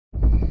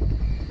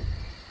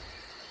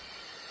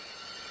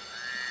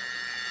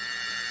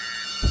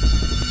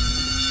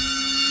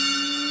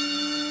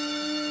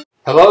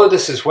Hello,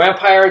 this is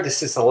wmpyr.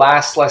 This is the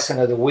last lesson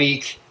of the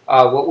week.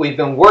 What we've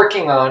been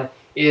working on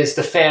is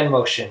the fan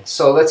motion.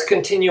 So let's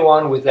continue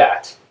on with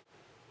that.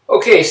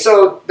 Okay,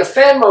 so the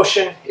fan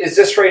motion is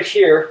this right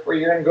here, where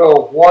you're going to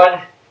go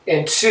 1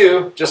 and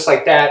 2, just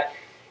like that.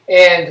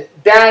 And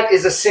that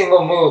is a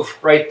single move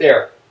right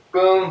there.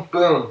 Boom,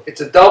 boom.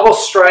 It's a double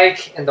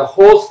strike, and the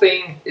whole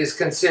thing is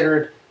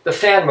considered the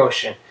fan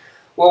motion.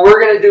 What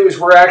we're going to do is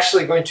we're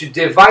actually going to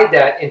divide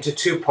that into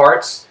 2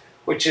 parts,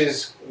 which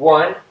is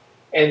 1,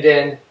 and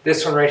then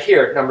this one right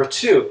here, number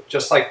 2,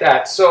 just like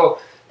that. So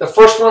the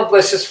first one,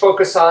 let's just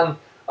focus on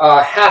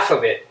half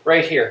of it,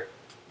 right here.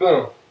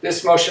 Boom,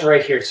 this motion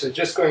right here. So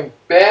just going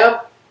bam,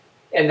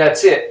 and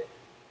that's it.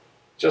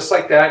 Just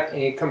like that,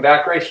 and you come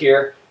back right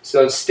here.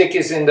 So the stick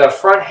is in the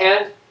front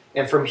hand,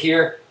 and from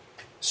here,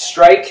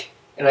 strike,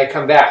 and I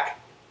come back.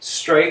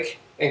 Strike,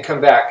 and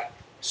come back.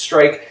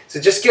 Strike. So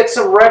just get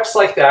some reps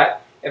like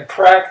that, and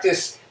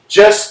practice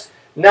just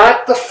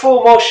not the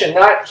full motion,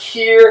 not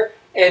here,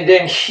 and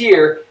then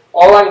here.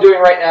 All I'm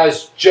doing right now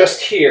is just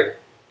here.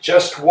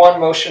 Just one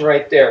motion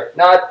right there.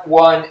 Not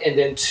 1 and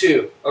then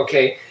 2.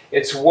 Okay?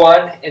 It's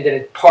 1 and then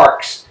it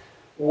parks.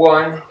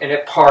 1 and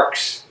it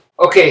parks.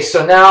 Okay,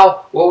 so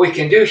now what we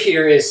can do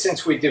here is,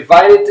 since we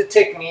divided the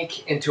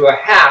technique into a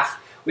half,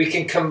 we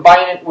can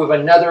combine it with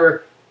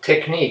another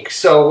technique.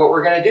 So what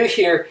we're going to do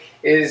here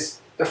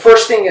is, the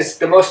first thing is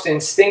the most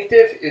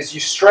instinctive, is you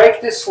strike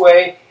this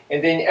way,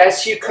 and then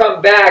as you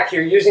come back,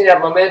 you're using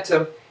that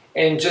momentum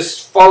and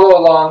just follow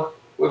along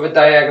with a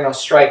diagonal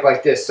strike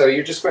like this. So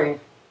you're just going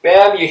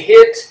bam, you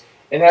hit,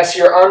 and as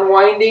you're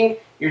unwinding,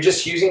 you're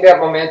just using that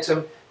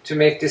momentum to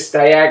make this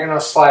diagonal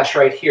slash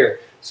right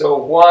here. So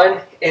 1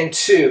 and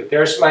 2,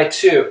 there's my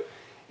 2.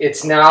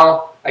 It's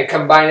now, I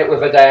combine it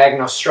with a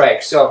diagonal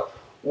strike. So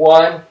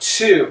 1,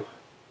 2,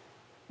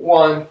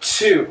 1,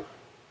 2,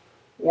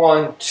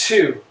 1,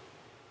 2,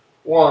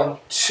 1,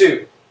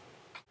 2.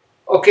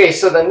 Okay,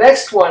 so the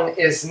next one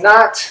is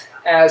not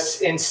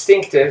as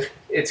instinctive,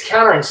 it's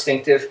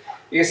counterinstinctive,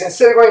 because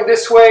instead of going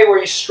this way where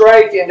you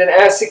strike and then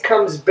as it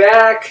comes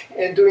back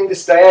and doing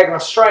this diagonal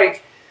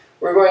strike,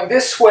 we're going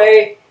this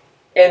way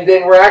and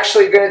then we're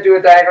actually going to do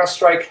a diagonal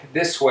strike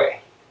this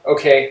way.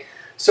 Okay,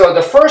 so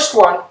the first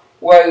one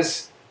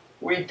was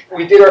we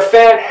did our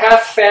fan,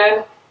 half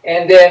fan,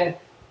 and then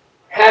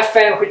half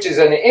fan, which is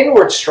an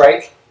inward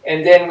strike,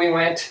 and then we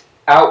went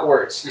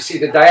outwards. You see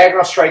the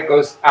diagonal strike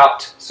goes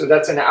out, so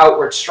that's an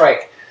outward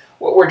strike.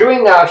 What we're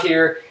doing now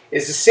here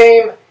is the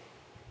same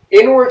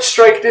inward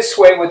strike this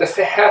way with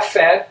a half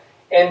fan,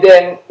 and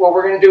then what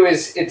we're going to do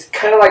is it's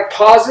kind of like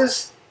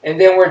pauses, and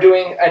then we're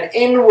doing an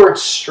inward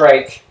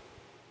strike,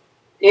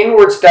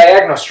 inwards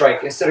diagonal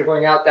strike. Instead of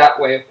going out that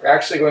way, we're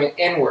actually going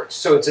inwards.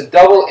 So it's a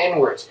double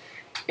inwards.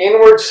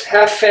 Inwards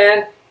half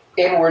fan,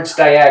 inwards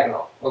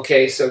diagonal.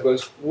 Okay, so it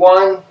goes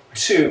 1,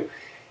 2.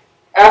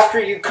 After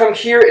you come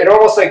here, it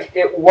almost like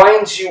it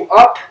winds you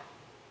up,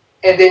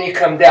 and then you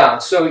come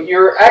down. So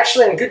you're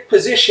actually in good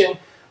position,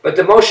 but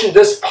the motion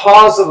does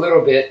pause a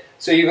little bit.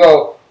 So you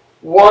go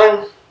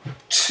 1,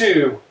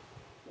 2,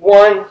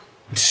 1,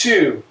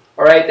 2.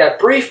 All right, that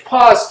brief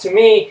pause to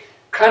me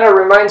kind of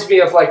reminds me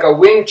of like a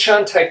Wing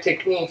Chun type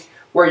technique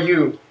where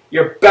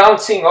you're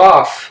bouncing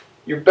off.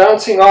 You're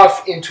bouncing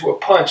off into a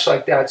punch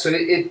like that. So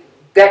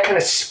that kind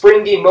of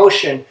springy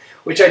motion,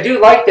 which I do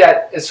like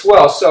that as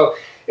well. So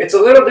it's a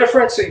little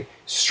different. So you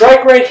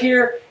strike right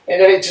here,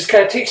 and then it just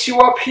kind of takes you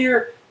up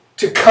here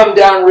to come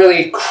down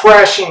really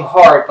crashing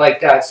hard like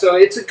that. So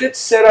it's a good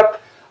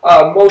setup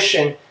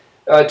motion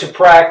to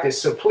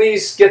practice. So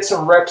please get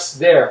some reps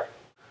there.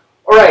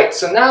 Alright,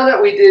 so now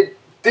that we did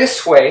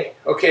this way,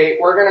 okay,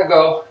 we're going to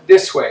go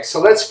this way.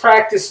 So let's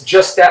practice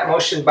just that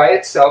motion by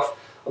itself.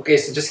 Okay,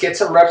 so just get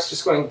some reps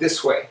just going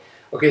this way.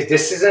 Okay,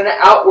 this is an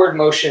outward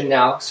motion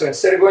now. So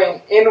instead of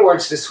going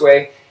inwards this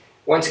way,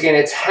 once again,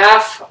 it's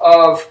half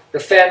of the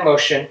fan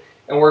motion,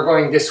 and we're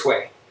going this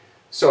way.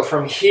 So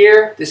from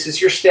here, this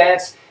is your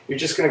stance. You're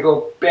just going to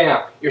go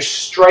bam. You're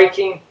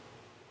striking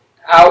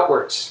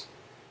outwards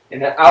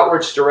in an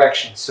outwards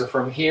direction. So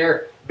from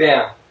here,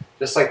 bam.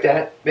 Just like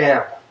that,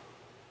 bam.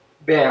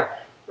 Bam.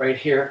 Right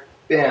here,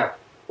 bam.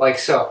 Like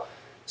so.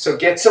 So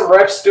get some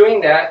reps doing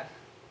that,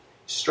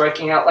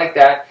 striking out like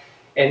that.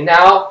 And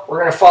now we're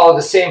going to follow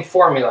the same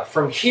formula.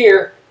 From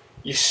here,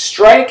 you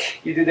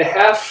strike, you do the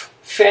half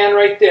fan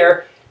right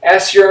there.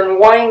 As you're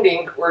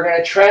unwinding, we're going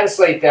to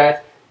translate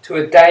that to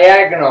a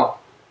diagonal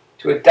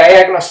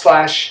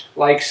slash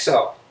like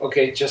so.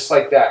 Okay, just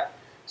like that.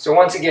 So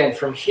once again,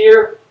 from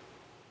here,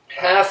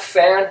 half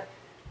fan,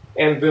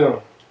 and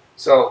boom.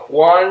 So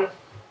 1,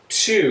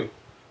 2,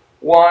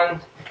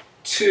 1,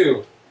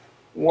 2,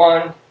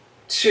 1,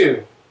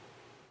 2.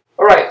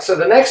 Alright, so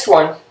the next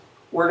one,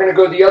 we're going to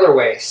go the other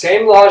way.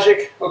 Same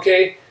logic,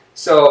 okay?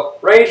 So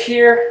right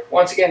here,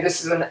 once again,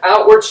 this is an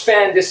outwards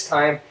fan this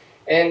time,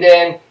 and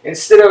then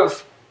instead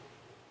of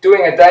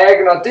doing a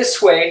diagonal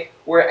this way,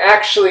 we're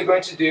actually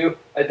going to do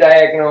a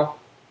diagonal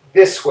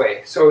this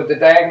way. So the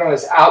diagonal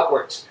is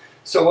outwards.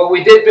 So what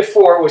we did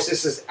before was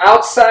this is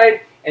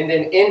outside and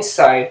then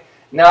inside.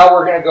 Now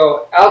we're going to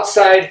go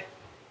outside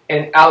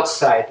and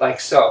outside,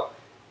 like so.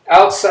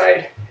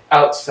 Outside,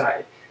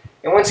 outside.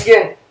 And once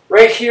again,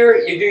 right here,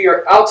 you do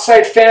your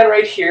outside fan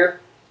right here.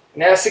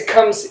 And as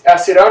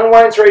it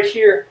unwinds right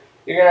here,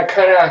 you're going to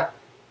kind of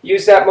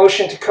use that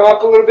motion to come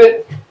up a little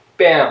bit.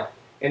 Bam.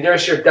 And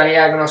there's your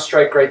diagonal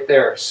strike right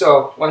there.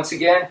 So once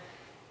again,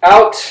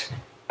 out,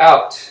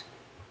 out,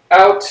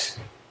 out,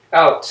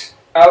 out,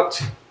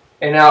 out,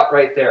 and out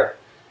right there.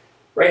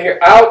 Right here,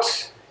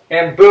 out,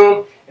 and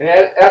boom. And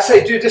as I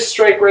do this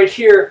strike right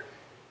here,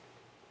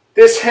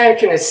 this hand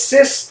can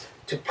assist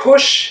to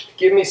push, to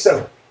give me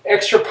some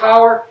extra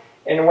power.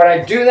 And when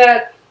I do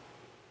that,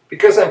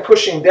 because I'm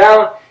pushing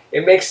down,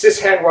 it makes this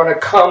hand want to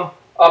come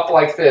up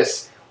like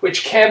this,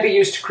 which can be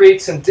used to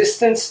create some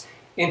distance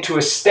into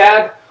a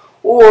stab.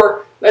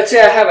 Or let's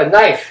say I have a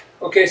knife.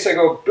 Okay, so I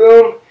go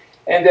boom,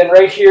 and then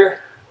right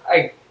here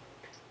I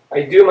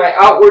do my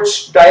outward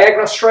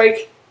diagonal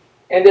strike,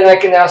 and then I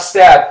can now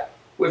stab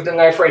with the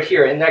knife right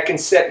here, and that can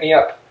set me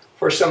up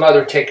for some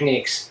other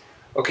techniques.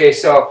 Okay,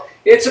 so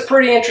it's a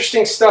pretty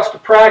interesting stuff to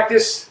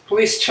practice.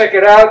 Please check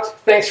it out.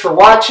 Thanks for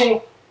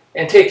watching,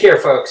 and take care,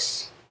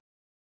 folks.